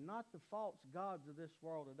Nebuchadnezzar, and not the false gods of this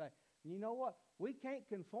world today. And you know what? We can't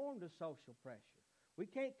conform to social pressure. We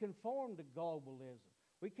can't conform to globalism.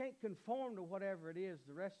 We can't conform to whatever it is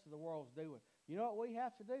the rest of the world's doing. You know what we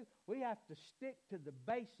have to do? We have to stick to the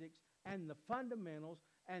basics and the fundamentals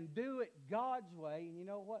and do it God's way. And you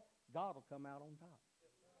know what? God will come out on top.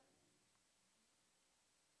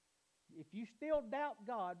 If you still doubt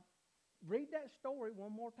God, read that story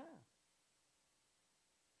one more time.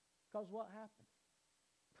 Because what happened?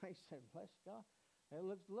 They said, bless God. Hey,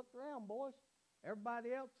 look around, boys.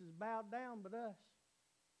 Everybody else is bowed down but us.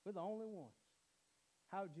 We're the only ones.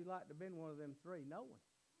 How would you like to have been one of them three? No one.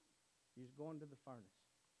 You was going to the furnace.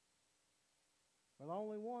 We're the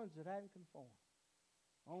only ones that hadn't conformed.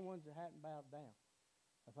 The only ones that hadn't bowed down.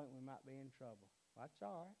 I think we might be in trouble. That's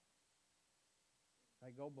all right.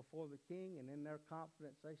 They go before the king, and in their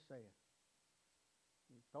confidence they said,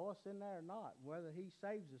 throw us in there or not, whether he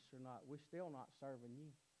saves us or not, we're still not serving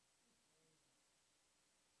you.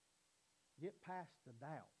 Get past the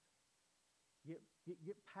doubt.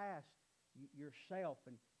 Get past yourself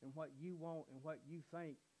and what you want and what you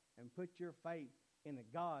think, and put your faith in a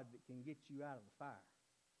God that can get you out of the fire.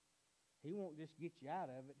 He won't just get you out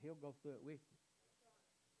of it, he'll go through it with you.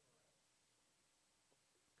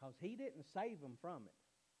 Because he didn't save them from it.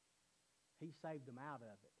 He saved them out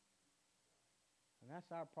of it. And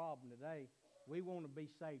that's our problem today. We want to be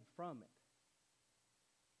saved from it.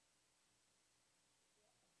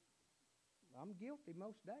 I'm guilty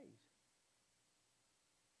most days.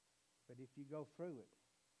 But if you go through it,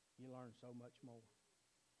 you learn so much more.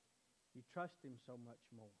 You trust him so much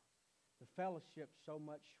more. The fellowship's so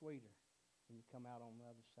much sweeter when you come out on the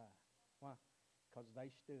other side. Why? Because they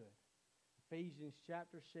stood. Ephesians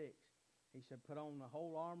chapter 6, he said, put on the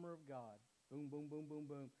whole armor of God. Boom, boom, boom, boom,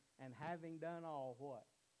 boom. And having done all, what?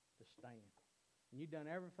 To stand. And you've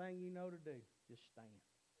done everything you know to do. Just stand.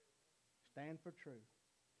 Stand for truth.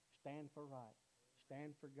 Stand for right.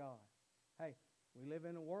 Stand for God. Hey, we live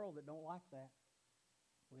in a world that don't like that.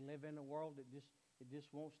 We live in a world that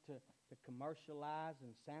just wants to commercialize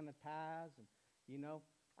and sanitize. And, you know,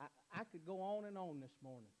 I could go on and on this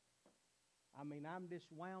morning. I mean, I'm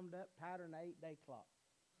just wound up tighter than an 8-day clock.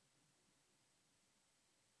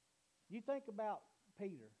 You think about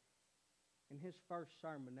Peter in his first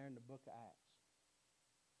sermon there in the book of Acts.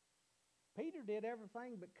 Peter did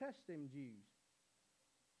everything but cuss them Jews.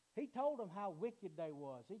 He told them how wicked they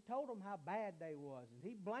was. He told them how bad they was. And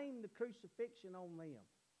he blamed the crucifixion on them.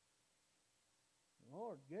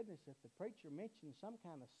 Lord goodness, if the preacher mentions some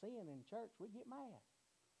kind of sin in church, we get mad.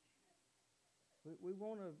 We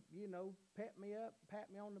want to, you know, pep me up, pat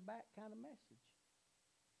me on the back kind of message.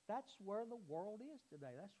 That's where the world is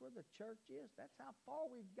today. That's where the church is. That's how far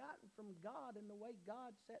we've gotten from God and the way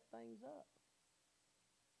God set things up.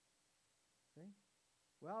 See?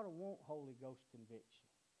 We ought to want Holy Ghost conviction.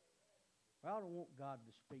 We ought to want God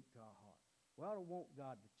to speak to our heart. We ought to want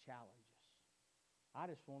God to challenge us. I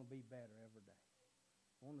just want to be better every day.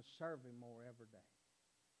 I want to serve him more every day.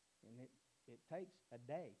 And It takes a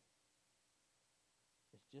day.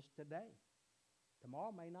 It's just today.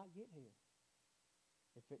 Tomorrow may not get here.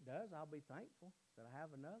 If it does, I'll be thankful that I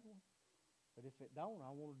have another one. But if it don't,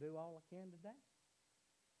 I want to do all I can today.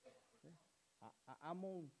 I'm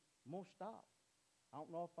going to stop. I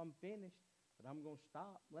don't know if I'm finished, but I'm going to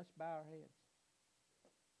stop. Let's bow our heads.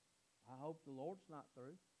 I hope the Lord's not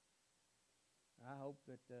through. I hope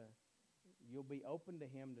that you'll be open to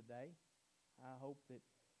Him today. I hope that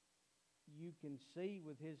you can see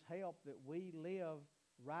with His help that we live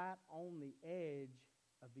right on the edge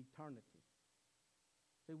of eternity.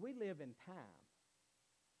 See, we live in time.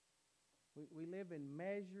 We live in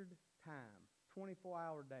measured time,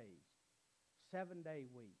 24-hour days, 7-day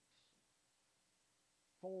weeks,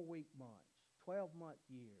 4-week months, 12-month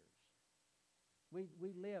years.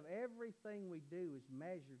 We live, everything we do is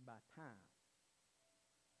measured by time.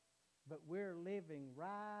 But we're living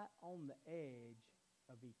right on the edge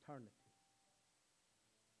of eternity.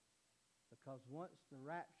 Because once the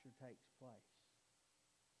rapture takes place,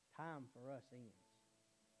 time for us ends.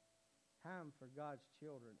 Time for God's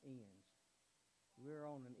children ends. We're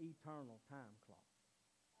on an eternal time clock.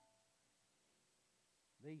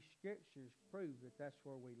 These scriptures prove that that's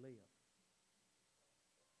where we live.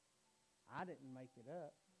 I didn't make it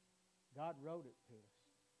up. God wrote it to us.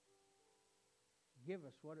 Give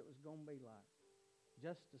us what it was going to be like.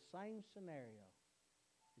 Just the same scenario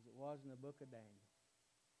as it was in the book of Daniel.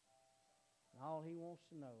 And all He wants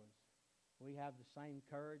to know is we have the same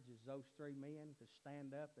courage as those three men to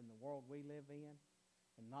stand up in the world we live in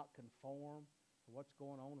and not conform to what's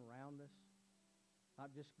going on around us.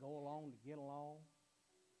 Not just go along to get along.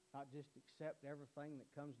 Not just accept everything that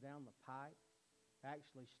comes down the pipe.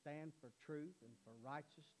 Actually stand for truth and for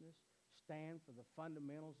righteousness. Stand for the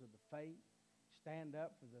fundamentals of the faith. Stand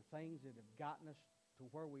up for the things that have gotten us to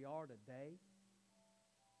where we are today.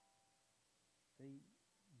 See,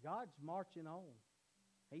 God's marching on.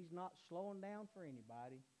 He's not slowing down for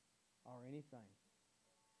anybody or anything.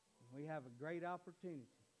 We have a great opportunity.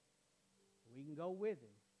 We can go with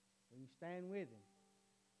Him. We can stand with Him.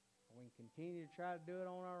 And we can continue to try to do it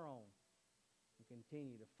on our own and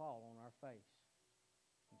continue to fall on our face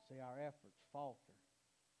and see our efforts falter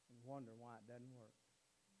and wonder why it doesn't work.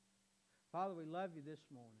 Father, we love You this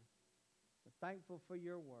morning. We're thankful for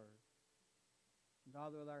Your word.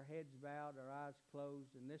 Father, with our heads bowed, our eyes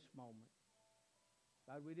closed in this moment,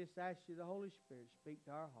 God, we just ask You, the Holy Spirit, speak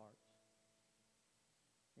to our hearts.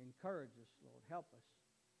 Encourage us, Lord. Help us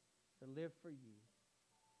to live for You.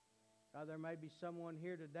 God, there may be someone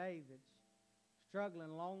here today that's struggling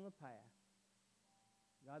along the path.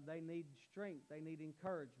 God, they need strength. They need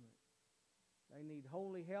encouragement. They need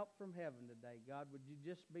holy help from heaven today. God, would You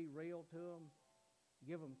just be real to them?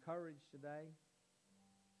 Give them courage today.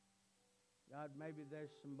 God, maybe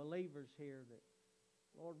there's some believers here that,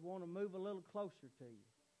 Lord, want to move a little closer to You.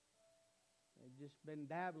 They've just been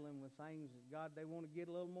dabbling with things that, God, they want to get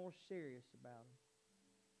a little more serious about them.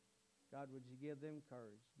 God, would You give them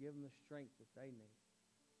courage? Give them the strength that they need.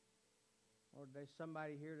 Lord, there's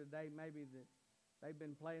somebody here today maybe that they've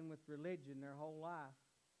been playing with religion their whole life.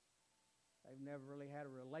 They've never really had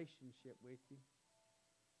a relationship with You.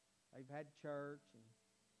 They've had church and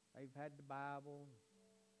they've had the Bible.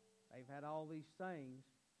 They've had all these things.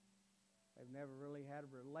 They've never really had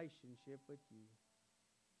a relationship with You.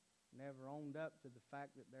 Never owned up to the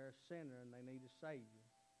fact that they're a sinner and they need a Savior.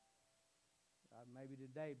 God, maybe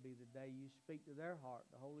today be the day You speak to their heart.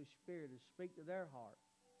 The Holy Spirit will speak to their heart.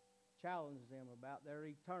 Challenge them about their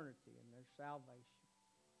eternity and their salvation.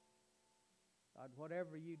 God,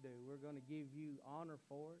 whatever You do, we're going to give You honor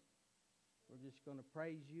for it. We're just going to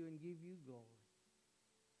praise You and give You glory.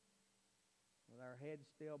 With our heads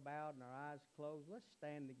still bowed and our eyes closed, let's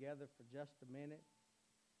stand together for just a minute.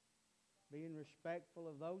 Being respectful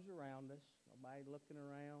of those around us. Nobody looking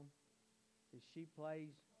around as she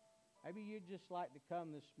plays. Maybe you'd just like to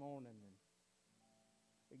come this morning and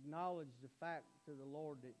acknowledge the fact to the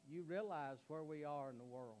Lord that you realize where we are in the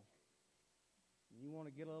world. You want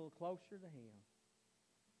to get a little closer to Him.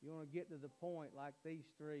 You want to get to the point like these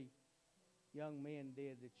three young men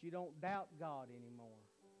did, that you don't doubt God anymore.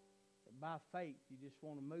 That by faith you just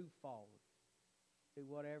want to move forward. Do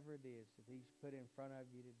whatever it is that He's put in front of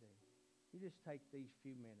you to do. You just take these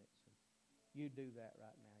few minutes and you do that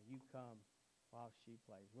right now. You come while she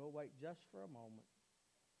plays. We'll wait just for a moment.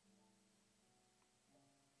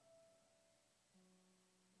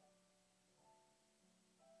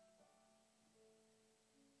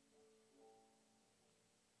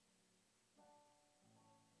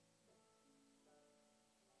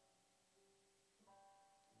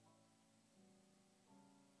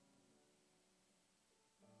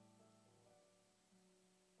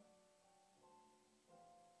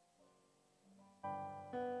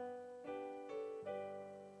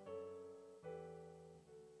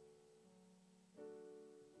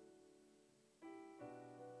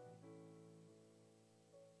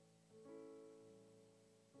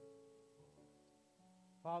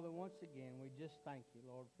 Father, once again, we just thank you,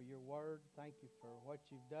 Lord, for your word. Thank you for what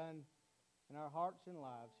you've done in our hearts and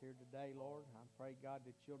lives here today, Lord. I pray, God,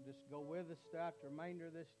 that you'll just go with us throughout the remainder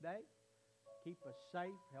of this day. Keep us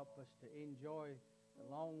safe. Help us to enjoy the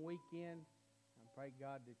long weekend. I pray,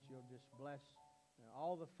 God, that you'll just bless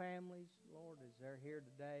all the families, Lord, as they're here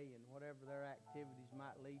today and whatever their activities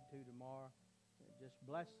might lead to tomorrow. Just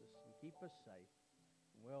bless us and keep us safe.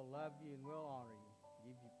 And we'll love you and we'll honor you.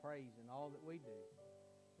 Give you praise in all that we do.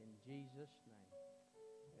 In Jesus' name,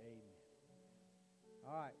 amen.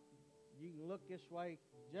 All right, you can look this way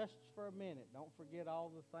just for a minute. Don't forget all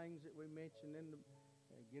the things that we mentioned in the.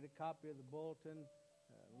 Get a copy of the bulletin.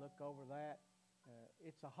 Look over that.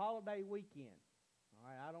 It's a holiday weekend. All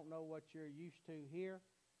right, I don't know what you're used to here,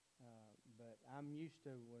 but I'm used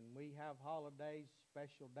to when we have holidays,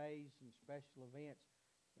 special days, and special events.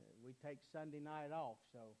 We take Sunday night off,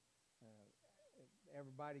 so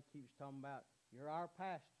everybody keeps talking about, you're our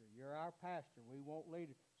pastor, you're our pastor, we won't lead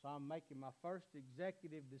it. So I'm making my first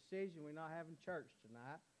executive decision. We're not having church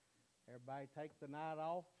tonight. Everybody take the night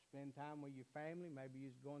off, spend time with your family. Maybe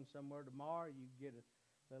you're going somewhere tomorrow. You get a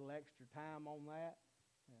little extra time on that.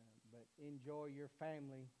 But enjoy your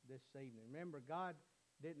family this evening. Remember, God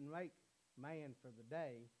didn't make man for the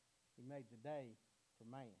day. He made the day for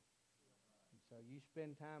man. And so you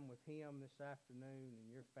spend time with him this afternoon and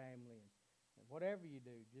your family. And whatever you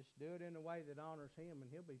do, just do it in a way that honors him, and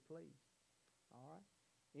he'll be pleased. All right?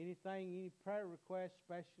 Anything, any prayer requests,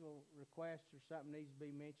 special requests, or something needs to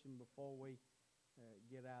be mentioned before we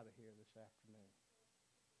get out of here this afternoon?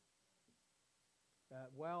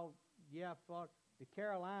 The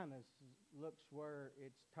Carolinas looks where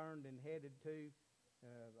it's turned and headed to.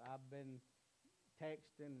 I've been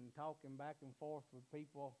texting and talking back and forth with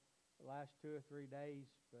people the last 2 or 3 days.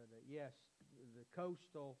 But yes, the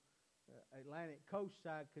coastal Atlantic coast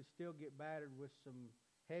side could still get battered with some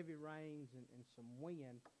heavy rains and some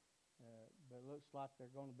wind. But it looks like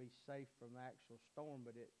they're going to be safe from the actual storm.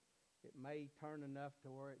 But it may turn enough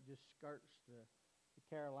to where it just skirts the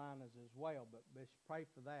Carolinas as well. But let's pray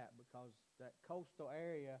for that, because that coastal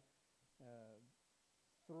area,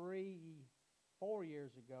 3-4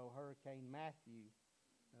 years ago, Hurricane Matthew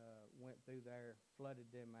went through there,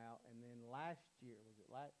 flooded them out. And then last year,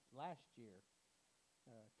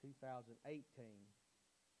 2018,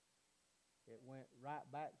 it went right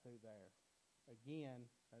back through there. Again,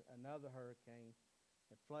 another hurricane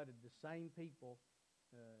that flooded the same people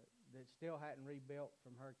that still hadn't rebuilt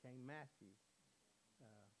from Hurricane Matthew.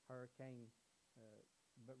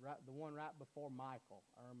 The one right before Michael,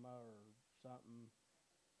 Irma or something,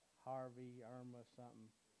 Harvey, Irma, something,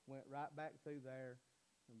 went right back through there.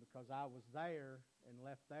 And because I was there and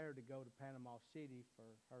left there to go to Panama City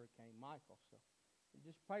for Hurricane Michael. So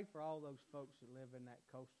just pray for all those folks that live in that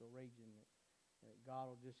coastal region, that God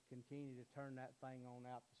will just continue to turn that thing on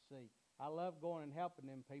out to sea. I love going and helping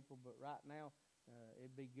them people, but right now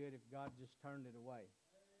it'd be good if God just turned it away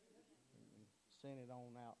and sent it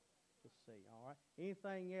on out to sea. All right.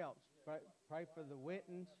 Anything else? Pray for the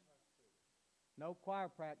Wittens. No choir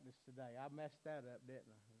practice today. I messed that up,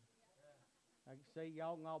 didn't I? I can see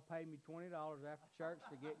y'all can all pay me $20 after church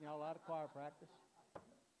for getting y'all out of choir practice.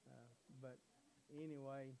 But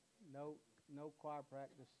anyway, no choir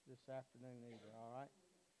practice this afternoon either. All right.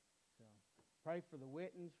 So pray for the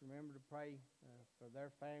Wittens. Remember to pray for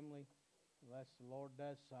their family. Unless the Lord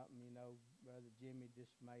does something, Brother Jimmy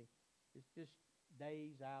it's just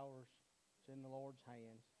days, hours. It's in the Lord's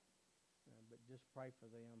hands. But just pray for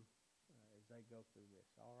them as they go through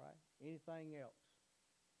this. All right? Anything else?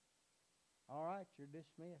 All right, you're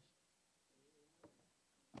dismissed.